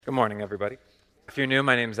Good morning, everybody. If you're new,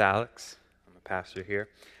 my name's Alex. I'm a pastor here.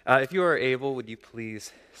 If you are able, would you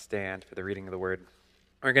please stand for the reading of the word?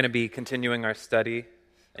 We're going to be continuing our study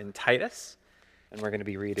in Titus, and we're going to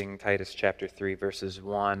be reading Titus chapter 3, verses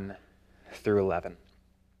 1 through 11.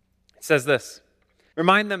 It says this: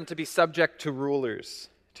 "Remind them to be subject to rulers,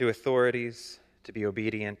 to authorities, to be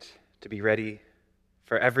obedient, to be ready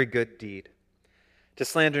for every good deed, to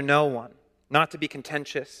slander no one, not to be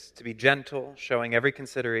contentious, to be gentle, showing every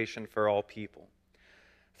consideration for all people.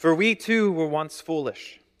 For we too were once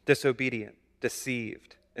foolish, disobedient,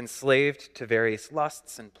 deceived, enslaved to various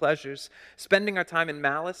lusts and pleasures, spending our time in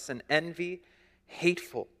malice and envy,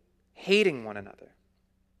 hateful, hating one another.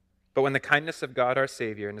 But when the kindness of God our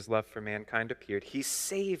Savior and his love for mankind appeared, he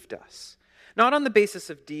saved us, not on the basis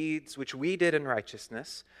of deeds which we did in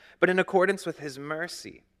righteousness, but in accordance with his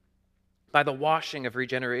mercy, by the washing of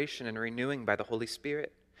regeneration and renewing by the Holy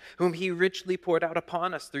Spirit, whom he richly poured out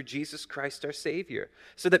upon us through Jesus Christ our Savior,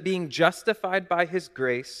 so that being justified by his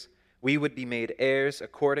grace, we would be made heirs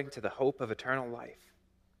according to the hope of eternal life.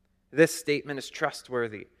 This statement is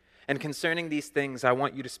trustworthy, and concerning these things I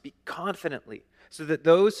want you to speak confidently, so that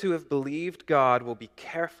those who have believed God will be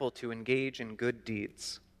careful to engage in good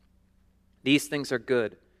deeds. These things are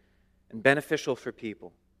good and beneficial for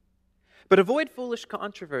people. But avoid foolish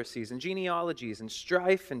controversies and genealogies and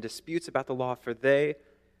strife and disputes about the law, for they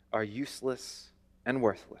are useless and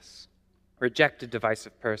worthless. Reject a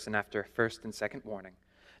divisive person after a first and second warning,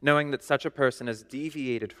 knowing that such a person has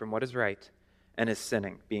deviated from what is right and is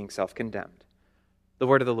sinning, being self-condemned." The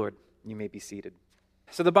word of the Lord. You may be seated.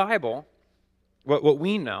 So the Bible, what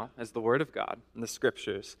we know as the Word of God and the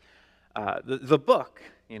Scriptures, the book,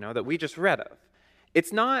 that we just read of,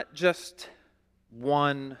 it's not just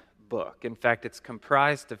one book. In fact, it's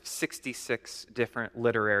comprised of 66 different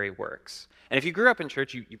literary works. And if you grew up in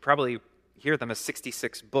church, you probably hear them as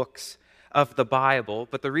 66 books of the Bible.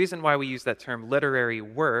 But the reason why we use that term literary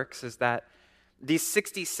works is that these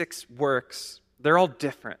 66 works, they're all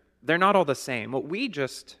different. They're not all the same. What we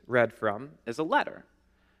just read from is a letter,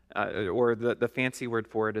 or the fancy word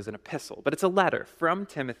for it is an epistle. But it's a letter from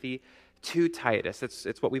Timothy to Titus.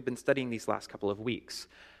 It's what we've been studying these last couple of weeks.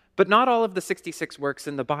 But not all of the 66 works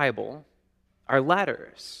in the Bible are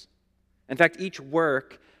letters. In fact, each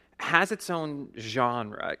work has its own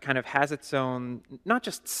genre. It kind of has its own, not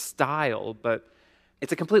just style, but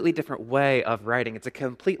it's a completely different way of writing. It's a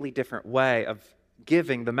completely different way of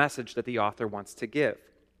giving the message that the author wants to give.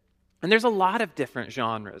 And there's a lot of different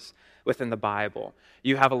genres within the Bible.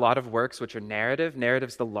 You have a lot of works which are narrative.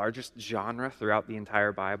 Narrative's the largest genre throughout the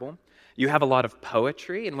entire Bible. You have a lot of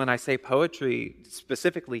poetry, and when I say poetry,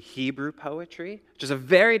 specifically Hebrew poetry, which is a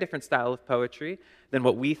very different style of poetry than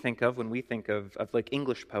what we think of when we think of like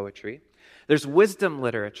English poetry. There's wisdom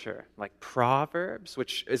literature, like Proverbs,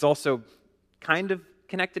 which is also kind of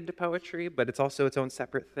connected to poetry, but it's also its own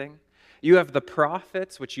separate thing. You have the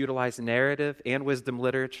prophets, which utilize narrative and wisdom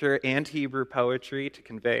literature and Hebrew poetry to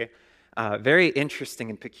convey very interesting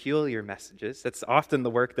and peculiar messages. That's often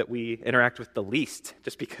the work that we interact with the least,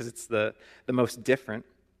 just because it's the most different.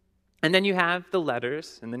 And then you have the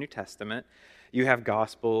letters in the New Testament. You have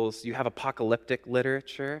Gospels. You have apocalyptic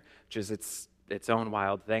literature, which is its own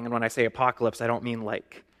wild thing. And when I say apocalypse, I don't mean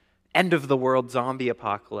like end-of-the-world zombie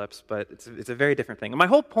apocalypse, but it's a very different thing. And my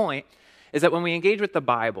whole point is that when we engage with the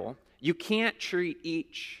Bible, you can't treat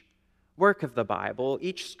each work of the Bible,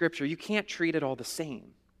 each scripture, you can't treat it all the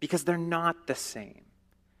same, because they're not the same.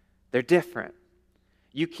 They're different.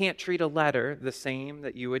 You can't treat a letter the same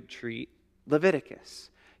that you would treat Leviticus.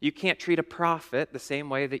 You can't treat a prophet the same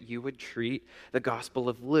way that you would treat the Gospel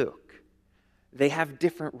of Luke. They have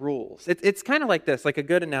different rules. It's kind of like this, like a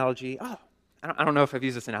good analogy. I don't know if I've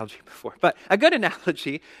used this analogy before, but a good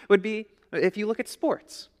analogy would be if you look at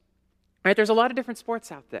sports. Right? There's a lot of different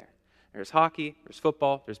sports out there. There's hockey, there's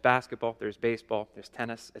football, there's basketball, there's baseball, there's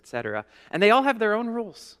tennis, etc. And they all have their own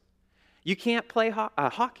rules. You can't play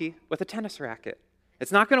hockey with a tennis racket.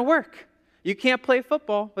 It's not going to work. You can't play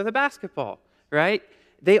football with a basketball, right?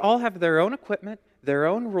 They all have their own equipment, their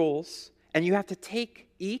own rules, and you have to take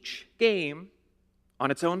each game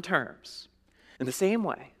on its own terms. In the same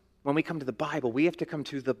way, when we come to the Bible, we have to come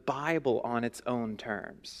to the Bible on its own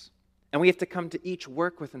terms. And we have to come to each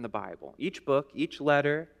work within the Bible, each book, each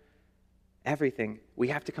letter, everything, we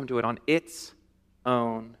have to come to it on its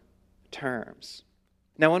own terms.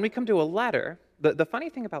 Now, when we come to a letter, the funny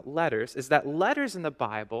thing about letters is that letters in the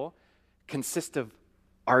Bible consist of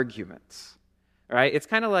arguments, right? It's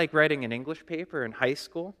kind of like writing an English paper in high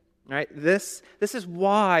school, right? This is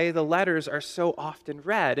why the letters are so often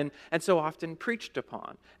read and so often preached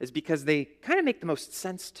upon, is because they kind of make the most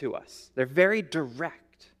sense to us. They're very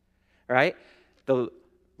direct. right? The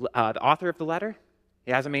author of the letter,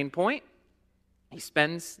 he has a main point. He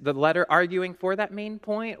spends the letter arguing for that main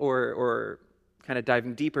point or kind of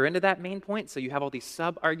diving deeper into that main point. So you have all these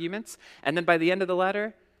sub-arguments. And then by the end of the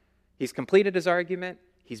letter, he's completed his argument,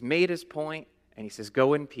 he's made his point, and he says,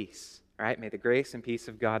 go in peace. All right? May the grace and peace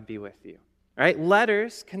of God be with you. All right?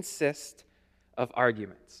 Letters consist of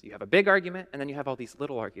arguments. You have a big argument, and then you have all these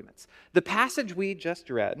little arguments. The passage we just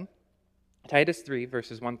read, Titus 3,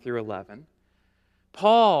 verses 1 through 11,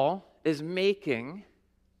 Paul is making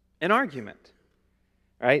an argument.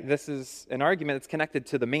 Right? This is an argument that's connected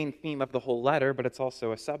to the main theme of the whole letter, but it's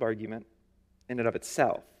also a sub-argument in and of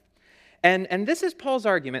itself. And this is Paul's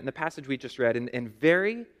argument in the passage we just read in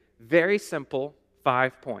very, very simple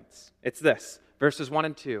 5 points. It's this, verses 1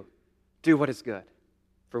 and 2. Do what is good,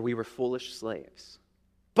 for we were foolish slaves.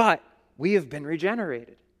 But we have been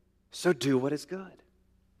regenerated, so do what is good,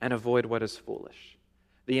 and avoid what is foolish.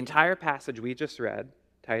 The entire passage we just read,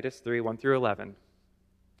 Titus 3, 1 through 11,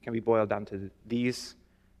 can be boiled down to these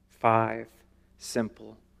 5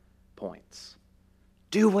 simple points.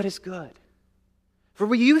 Do what is good. For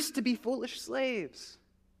we used to be foolish slaves,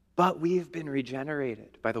 but we have been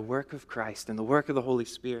regenerated by the work of Christ and the work of the Holy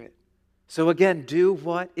Spirit. So again, do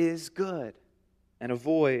what is good and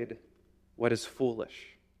avoid what is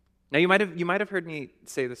foolish. Now you might have heard me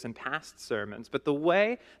say this in past sermons, but the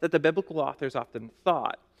way that the biblical authors often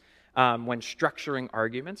thought when structuring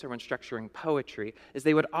arguments or when structuring poetry is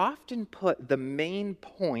they would often put the main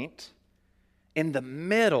point in the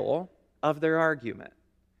middle of their argument.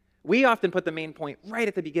 We often put the main point right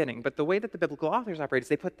at the beginning, but the way that the biblical authors operate is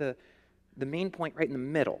they put the main point right in the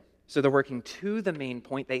middle. So they're working to the main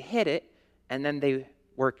point, they hit it, and then they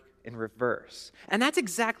work in reverse. And that's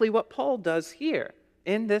exactly what Paul does here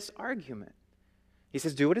in this argument. He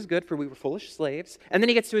says, do what is good, for we were foolish slaves. And then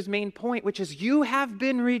he gets to his main point, which is, you have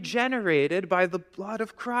been regenerated by the blood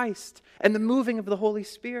of Christ and the moving of the Holy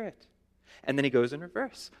Spirit. And then he goes in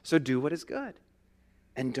reverse. So do what is good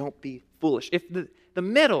and don't be foolish. If the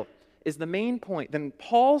middle is the main point, then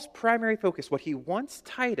Paul's primary focus, what he wants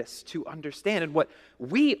Titus to understand and what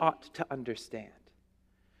we ought to understand,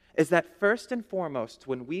 is that first and foremost,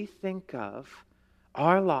 when we think of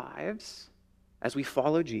our lives as we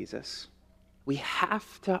follow Jesus, we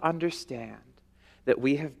have to understand that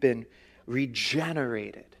we have been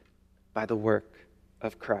regenerated by the work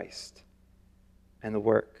of Christ and the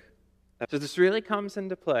work. So this really comes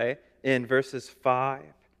into play in verses 5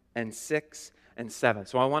 and 6 and 7.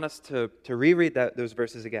 So I want us to reread those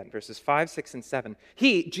verses again. Verses 5, 6, and 7.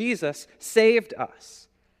 He, Jesus, saved us,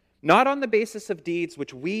 not on the basis of deeds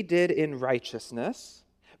which we did in righteousness,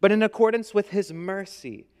 but in accordance with his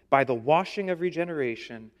mercy, by the washing of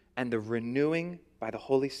regeneration and the renewing by the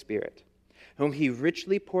Holy Spirit, whom he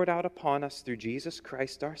richly poured out upon us through Jesus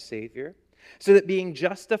Christ our Savior, so that being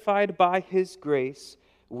justified by his grace,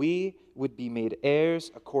 we would be made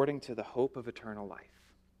heirs according to the hope of eternal life.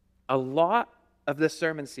 A lot of this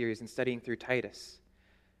sermon series in studying through Titus,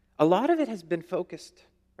 a lot of it has been focused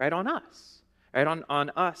right on us, right on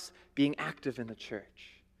us being active in the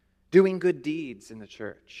church, doing good deeds in the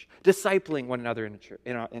church, discipling one another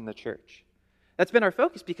in the church. That's been our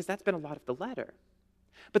focus because that's been a lot of the letter.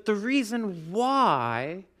 But the reason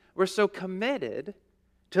why we're so committed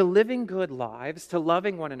to living good lives, to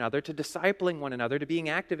loving one another, to discipling one another, to being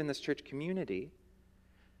active in this church community,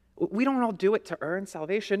 we don't all do it to earn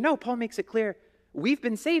salvation. No, Paul makes it clear, we've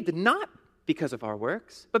been saved not because of our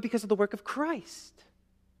works, but because of the work of Christ.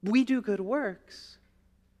 We do good works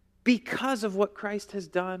because of what Christ has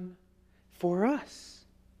done for us.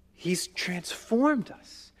 He's transformed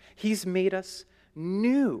us. He's made us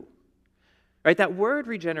new. Right? That word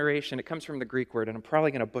regeneration, it comes from the Greek word, and I'm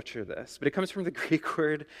probably going to butcher this, but it comes from the Greek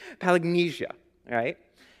word palagnesia, right?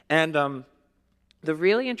 And the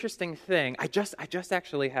really interesting thing, I just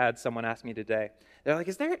actually had someone ask me today. They're like,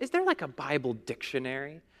 is there like a Bible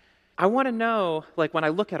dictionary? I want to know, like when I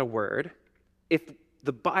look at a word, if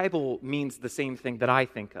the Bible means the same thing that I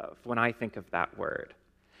think of when I think of that word.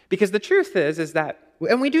 Because the truth is that,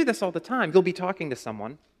 and we do this all the time, you'll be talking to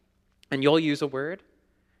someone, and you'll use a word,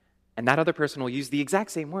 and that other person will use the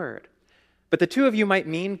exact same word. But the two of you might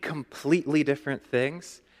mean completely different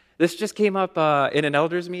things. This just came up in an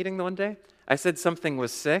elders meeting one day. I said something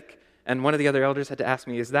was sick, and one of the other elders had to ask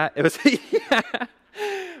me, is that? It was, yeah.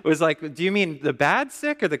 It was like, do you mean the bad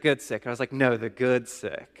sick or the good sick? And I was like, no, the good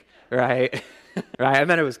sick, right? Right? I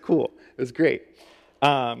meant it was cool. It was great.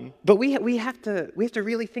 But we have to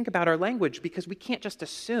really think about our language because we can't just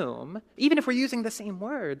assume, even if we're using the same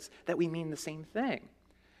words, that we mean the same thing.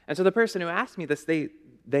 And so the person who asked me this,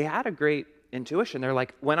 they had a great intuition. They're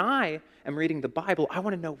like, when I am reading the Bible, I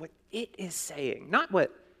want to know what it is saying, not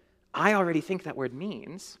what I already think that word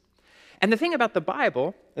means. And the thing about the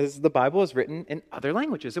Bible is written in other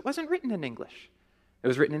languages. It wasn't written in English. It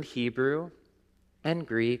was written in Hebrew and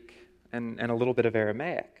Greek and a little bit of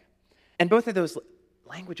Aramaic. And both of those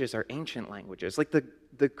languages are ancient languages. Like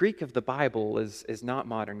the Greek of the Bible is not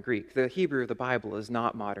modern Greek. The Hebrew of the Bible is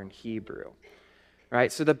not modern Hebrew.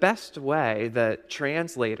 Right? So the best way that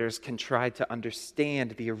translators can try to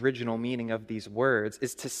understand the original meaning of these words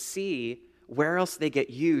is to see where else they get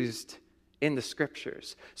used in the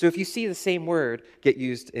scriptures. So if you see the same word get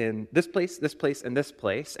used in this place, and this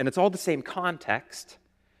place, and it's all the same context,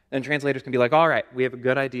 then translators can be like, all right, we have a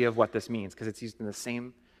good idea of what this means because it's used in the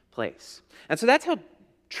same place. And so that's how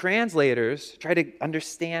translators try to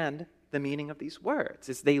understand the meaning of these words,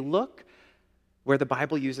 is they look where the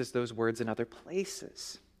Bible uses those words in other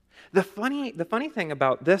places. The funny thing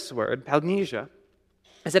about this word, palnesia,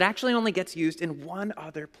 is it actually only gets used in one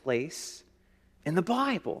other place in the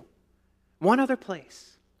Bible. One other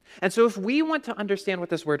place. And so if we want to understand what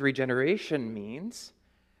this word regeneration means,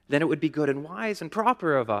 then it would be good and wise and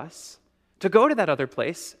proper of us to go to that other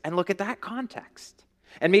place and look at that context.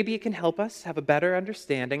 And maybe it can help us have a better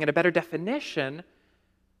understanding and a better definition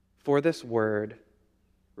for this word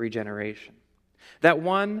regeneration. That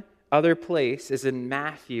one other place is in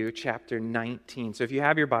Matthew chapter 19. So if you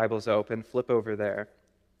have your Bibles open, flip over there.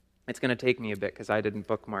 It's going to take me a bit because I didn't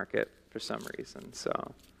bookmark it for some reason.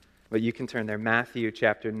 But you can turn there. Matthew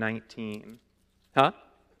chapter 19. Huh?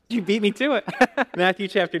 You beat me to it. Matthew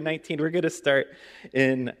chapter 19. We're going to start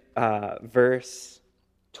in verse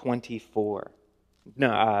 24.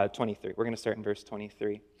 No, 23. We're going to start in verse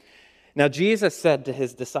 23. Now Jesus said to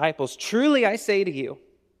his disciples, "Truly I say to you,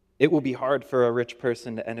 it will be hard for a rich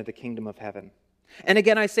person to enter the kingdom of heaven. And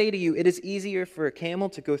again I say to you, it is easier for a camel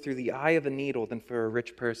to go through the eye of a needle than for a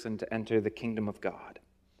rich person to enter the kingdom of God."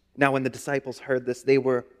 Now when the disciples heard this, they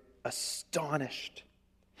were astonished.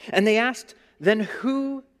 And they asked, "Then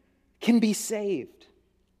who can be saved?"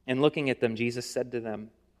 And looking at them, Jesus said to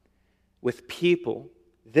them, "With people,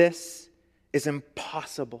 this is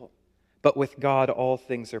impossible, but with God all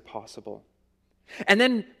things are possible." And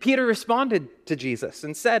then Peter responded to Jesus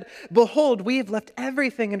and said, "Behold, we have left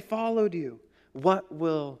everything and followed you. What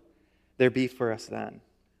will there be for us then?"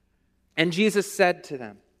 And Jesus said to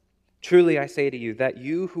them, "Truly I say to you that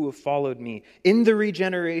you who have followed me, in the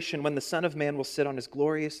regeneration when the Son of Man will sit on his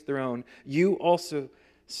glorious throne, you also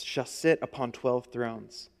shall sit upon 12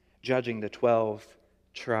 thrones, judging the 12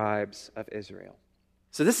 tribes of Israel."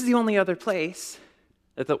 So this is the only other place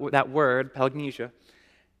that that word, palnesia,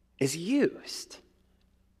 is used.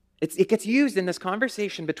 It gets used in this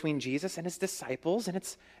conversation between Jesus and his disciples, and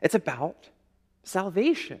it's about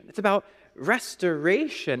salvation. It's about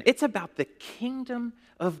restoration. It's about the kingdom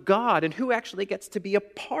of God and who actually gets to be a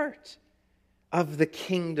part of the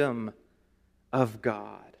kingdom of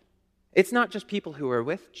God. It's not just people who are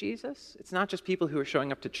with Jesus. It's not just people who are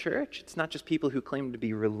showing up to church. It's not just people who claim to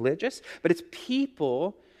be religious, but it's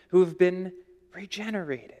people who have been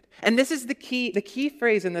regenerated. And this is the key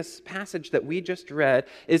phrase in this passage that we just read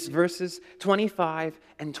is verses 25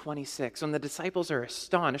 and 26. When the disciples are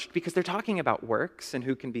astonished because they're talking about works and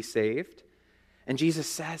who can be saved. And Jesus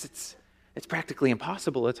says it's practically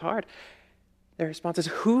impossible, it's hard. Their response is,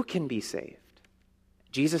 who can be saved?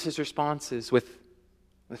 Jesus' response is, with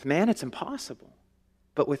man it's impossible,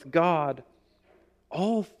 but with God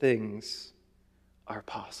all things are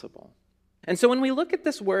possible. And so when we look at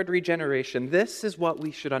this word regeneration, this is what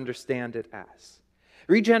we should understand it as.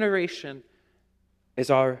 Regeneration is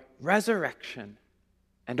our resurrection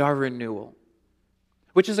and our renewal,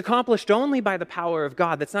 which is accomplished only by the power of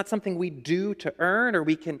God. That's not something we do to earn or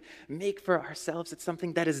we can make for ourselves. It's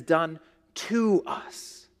something that is done to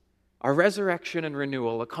us. Our resurrection and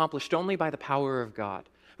renewal accomplished only by the power of God,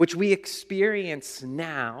 which we experience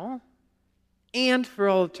now and for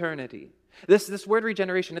all eternity. This word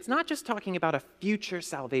regeneration, it's not just talking about a future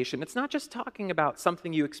salvation. It's not just talking about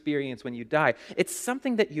something you experience when you die. It's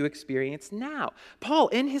something that you experience now. Paul,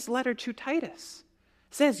 in his letter to Titus,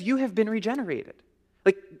 says you have been regenerated.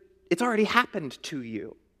 Like, it's already happened to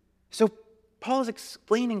you. So Paul is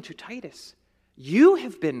explaining to Titus, you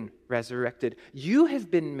have been resurrected. You have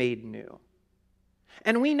been made new.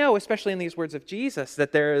 And we know, especially in these words of Jesus,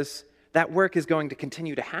 that that work is going to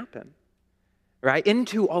continue to happen. Right,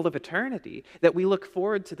 into all of eternity, that we look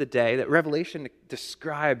forward to the day that Revelation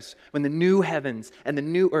describes when the new heavens and the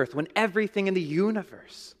new earth, when everything in the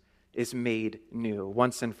universe is made new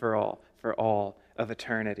once and for all of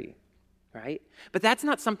eternity, right? But that's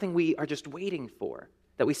not something we are just waiting for,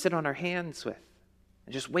 that we sit on our hands with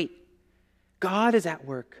and just wait. God is at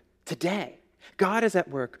work today. God is at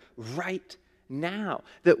work right now.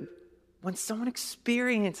 That when someone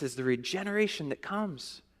experiences the regeneration that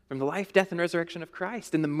comes from the life, death, and resurrection of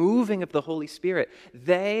Christ and the moving of the Holy Spirit,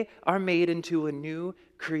 they are made into a new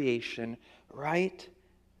creation right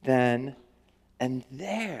then and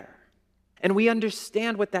there. And we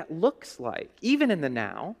understand what that looks like, even in the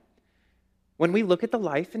now, when we look at the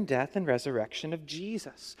life and death and resurrection of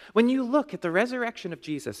Jesus. When you look at the resurrection of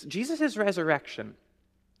Jesus, Jesus' resurrection,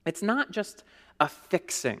 it's not just a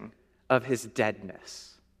fixing of his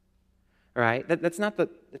deadness, right? That's not the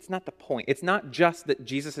point. It's not just that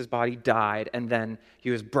Jesus' body died and then he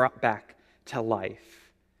was brought back to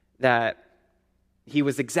life, that he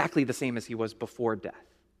was exactly the same as he was before death.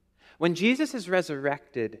 When Jesus is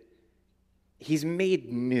resurrected, he's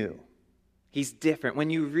made new. He's different. When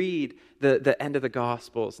you read the end of the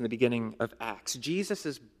Gospels and the beginning of Acts,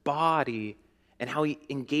 Jesus' body and how he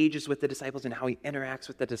engages with the disciples and how he interacts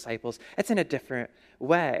with the disciples, it's in a different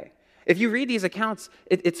way. If you read these accounts,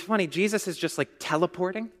 it's funny. Jesus is just like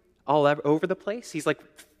teleporting all over the place. He's like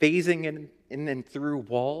phasing in and through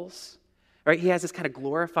walls. Right? He has this kind of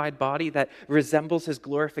glorified body that resembles his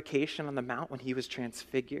glorification on the mount when he was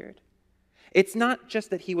transfigured. It's not just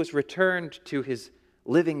that he was returned to his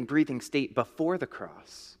living, breathing state before the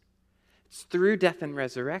cross. It's through death and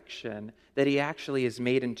resurrection that he actually is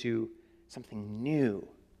made into something new,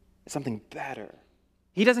 something better.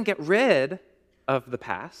 He doesn't get rid of the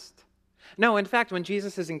past. No, in fact, when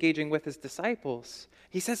Jesus is engaging with his disciples,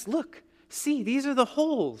 he says, look, see, these are the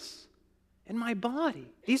holes in my body.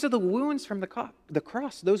 These are the wounds from the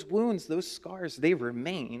cross. Those wounds, those scars, they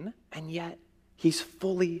remain, and yet he's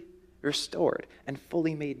fully restored and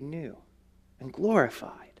fully made new and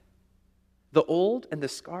glorified. The old and the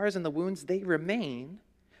scars and the wounds, they remain,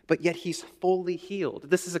 but yet he's fully healed.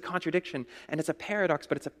 This is a contradiction, and it's a paradox,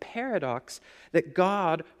 but it's a paradox that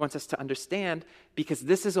God wants us to understand, because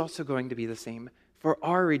this is also going to be the same for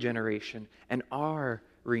our regeneration and our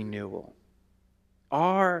renewal.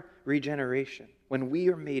 Our regeneration, when we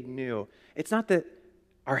are made new, it's not that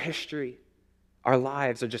our history, our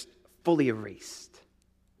lives are just fully erased,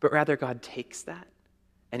 but rather God takes that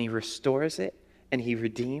and he restores it and he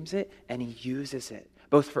redeems it and he uses it,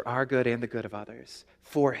 both for our good and the good of others,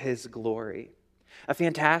 for his glory. A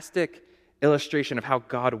fantastic illustration of how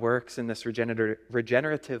God works in this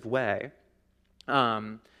regenerative way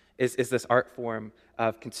is this art form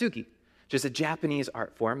of kintsugi, which is a Japanese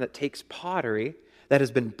art form that takes pottery that has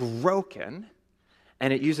been broken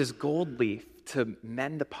and it uses gold leaf to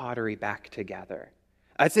mend the pottery back together.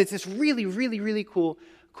 It's this really, really, really cool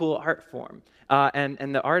art form.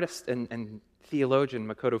 And the artist and theologian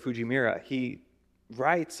Makoto Fujimura, he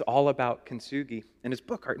writes all about kintsugi in his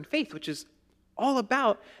book, Art and Faith, which is all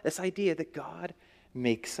about this idea that God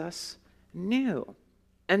makes us new.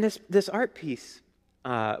 And this art piece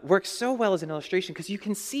works so well as an illustration because you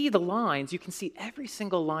can see the lines, you can see every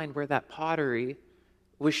single line where that pottery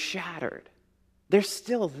was shattered. They're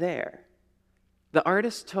still there. The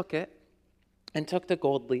artist took it and took the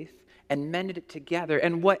gold leaf and mended it together.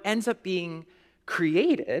 And what ends up being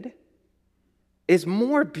created is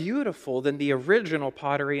more beautiful than the original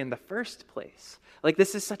pottery in the first place. Like,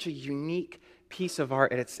 this is such a unique piece of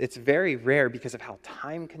art, and it's very rare because of how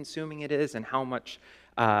time-consuming it is and how much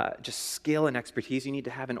just skill and expertise you need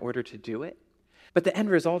to have in order to do it. But the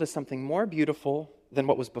end result is something more beautiful than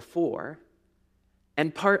what was before.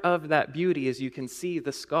 And part of that beauty is you can see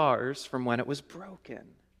the scars from when it was broken.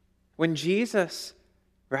 When Jesus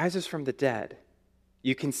rises from the dead,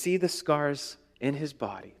 you can see the scars in his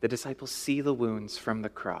body. The disciples see the wounds from the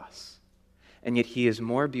cross. And yet he is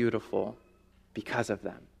more beautiful because of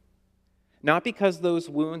them. Not because those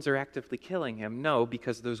wounds are actively killing him. No,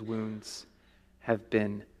 because those wounds have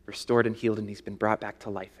been restored and healed and he's been brought back to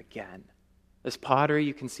life again. This pottery,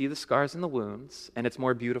 you can see the scars and the wounds, and it's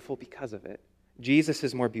more beautiful because of it. Jesus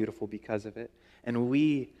is more beautiful because of it, and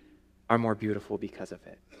we are more beautiful because of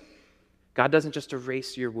it. God doesn't just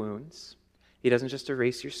erase your wounds. He doesn't just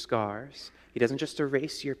erase your scars. He doesn't just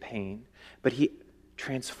erase your pain, but he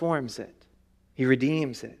transforms it. He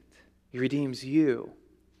redeems it. He redeems you.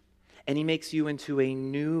 And he makes you into a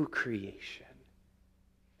new creation,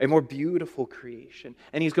 a more beautiful creation.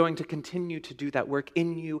 And he's going to continue to do that work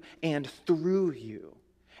in you and through you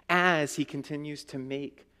as he continues to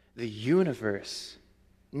make the universe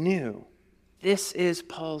new. This is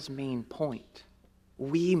Paul's main point.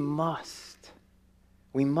 We must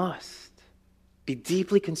be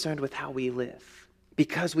deeply concerned with how we live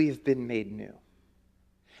because we have been made new.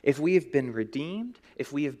 If we have been redeemed,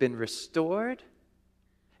 if we have been restored,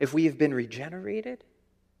 if we have been regenerated,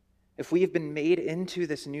 if we have been made into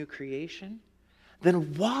this new creation,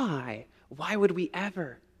 then why would we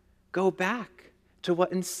ever go back to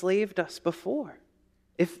what enslaved us before?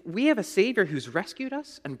 If we have a Savior who's rescued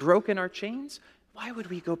us and broken our chains, why would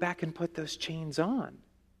we go back and put those chains on?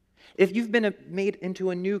 If you've been made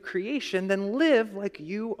into a new creation, then live like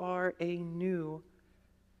you are a new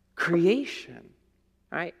creation.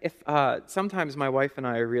 Right? Sometimes my wife and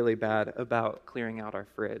I are really bad about clearing out our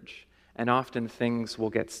fridge, and often things will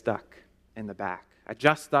get stuck in the back. I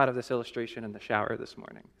just thought of this illustration in the shower this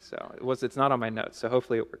morning, so it's not on my notes, so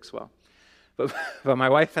hopefully it works well. But my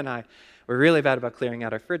wife and I, we're really bad about clearing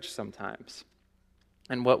out our fridge sometimes.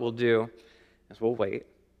 And what we'll do is we'll wait,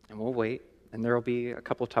 and there will be a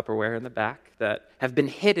couple Tupperware in the back that have been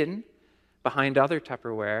hidden behind other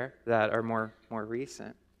Tupperware that are more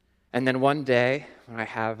recent. And then one day, when I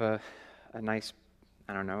have a nice,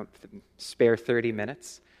 spare 30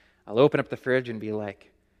 minutes, I'll open up the fridge and be like,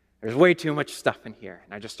 there's way too much stuff in here.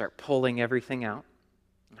 And I just start pulling everything out.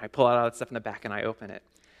 I pull out all that stuff in the back and I open it.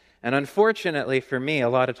 And unfortunately for me, a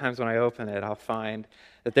lot of times when I open it, I'll find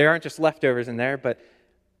that there aren't just leftovers in there, but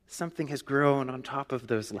something has grown on top of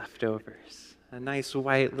those leftovers. A nice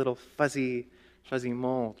white little fuzzy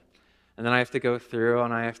mold. And then I have to go through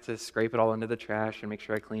and I have to scrape it all into the trash and make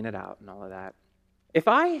sure I clean it out and all of that. If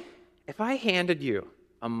I handed you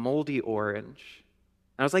a moldy orange,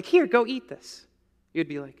 and I was like, here, go eat this, you'd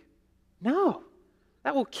be like, no,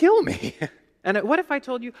 that will kill me. And what if I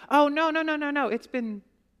told you, oh, no, it's been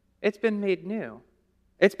made new.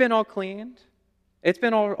 It's been all cleaned. It's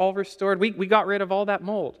been all restored. We got rid of all that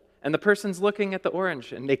mold. And the person's looking at the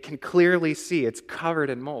orange and they can clearly see it's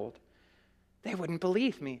covered in mold. They wouldn't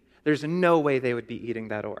believe me. There's no way they would be eating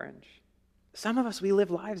that orange. Some of us, we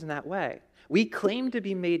live lives in that way. We claim to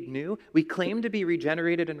be made new. We claim to be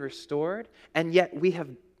regenerated and restored. And yet we have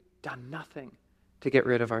done nothing to get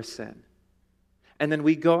rid of our sin. And then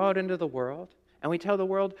we go out into the world and we tell the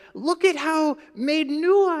world, look at how made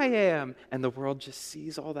new I am. And the world just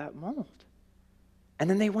sees all that mold. And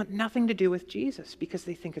then they want nothing to do with Jesus because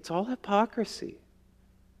they think it's all hypocrisy.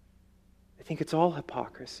 They think it's all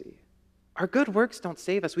hypocrisy. Our good works don't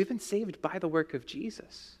save us. We've been saved by the work of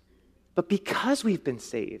Jesus. But because we've been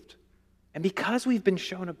saved, and because we've been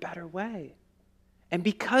shown a better way, and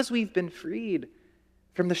because we've been freed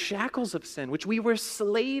from the shackles of sin, which we were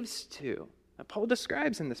slaves to, Paul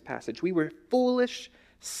describes in this passage, we were foolish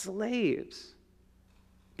slaves.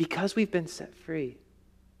 Because we've been set free,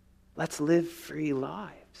 let's live free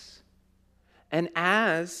lives. And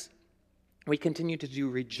as we continue to do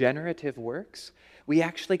regenerative works, we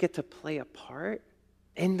actually get to play a part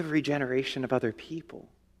in the regeneration of other people.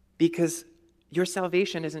 Because your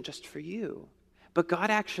salvation isn't just for you, but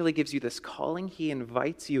God actually gives you this calling. He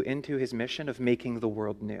invites you into his mission of making the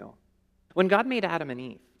world new. When God made Adam and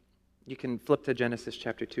Eve, you can flip to Genesis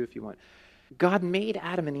chapter 2 if you want. God made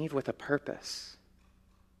Adam and Eve with a purpose.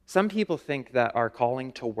 Some people think that our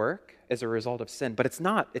calling to work is a result of sin, but it's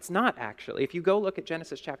not. It's not actually. If you go look at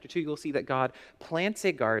Genesis chapter 2, you'll see that God plants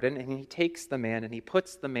a garden and he takes the man and he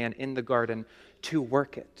puts the man in the garden to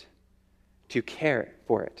work it, to care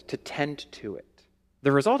for it, to tend to it.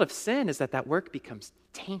 The result of sin is that work becomes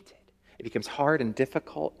tainted. It becomes hard and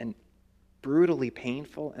difficult and brutally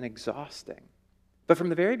painful and exhausting. But from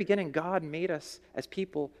the very beginning, God made us as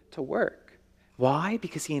people to work. Why?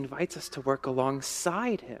 Because he invites us to work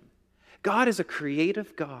alongside him. God is a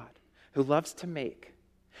creative God who loves to make.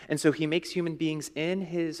 And so he makes human beings in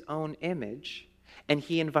his own image, and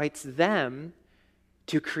he invites them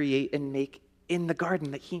to create and make in the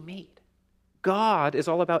garden that he made. God is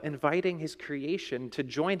all about inviting his creation to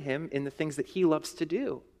join him in the things that he loves to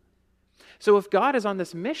do. So if God is on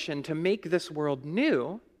this mission to make this world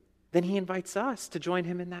new, then he invites us to join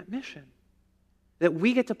him in that mission. That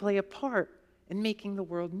we get to play a part in making the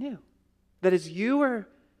world new. That as you are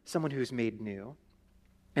someone who's made new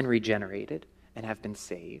and regenerated and have been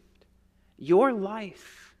saved, your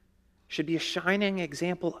life should be a shining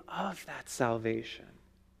example of that salvation.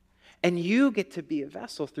 And you get to be a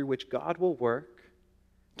vessel through which God will work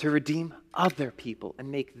to redeem other people and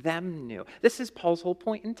make them new. This is Paul's whole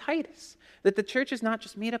point in Titus, that the church is not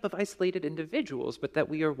just made up of isolated individuals, but that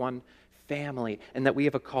we are one family and that we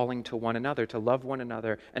have a calling to one another, to love one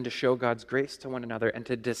another and to show God's grace to one another and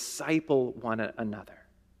to disciple one another,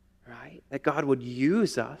 right? That God would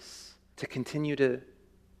use us to continue to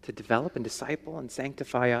develop and disciple and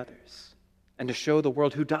sanctify others and to show the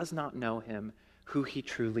world who does not know him who he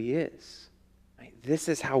truly is. Right? This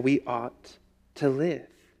is how we ought to live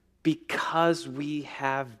because we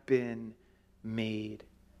have been made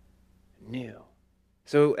new.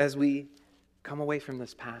 So as we come away from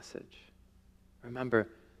this passage, remember,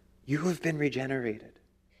 you have been regenerated.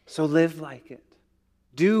 So live like it.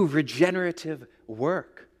 Do regenerative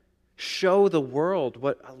work. Show the world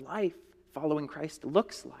what a life following Christ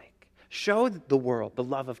looks like. Show the world the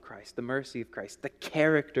love of Christ, the mercy of Christ, the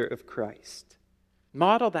character of Christ.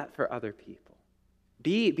 Model that for other people.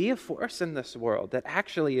 Be a force in this world that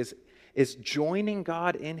actually is joining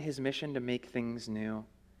God in his mission to make things new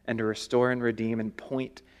and to restore and redeem and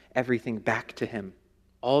point everything back to him,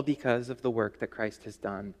 all because of the work that Christ has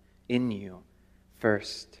done in you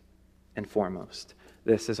first and foremost.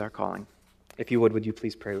 This is our calling. If you would you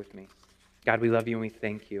please pray with me? God, we love you and we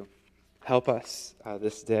thank you. Help us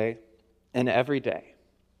this day and every day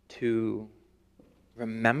to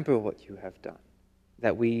remember what you have done,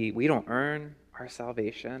 that we don't earn our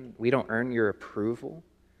salvation. We don't earn your approval.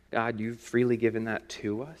 God, you've freely given that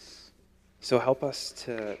to us. So help us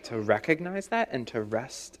to recognize that and to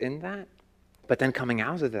rest in that. But then coming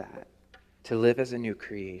out of that, to live as a new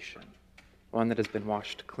creation, one that has been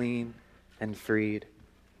washed clean and freed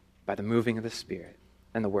by the moving of the Spirit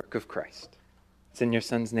and the work of Christ. It's in your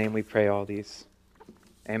Son's name we pray all these.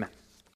 Amen.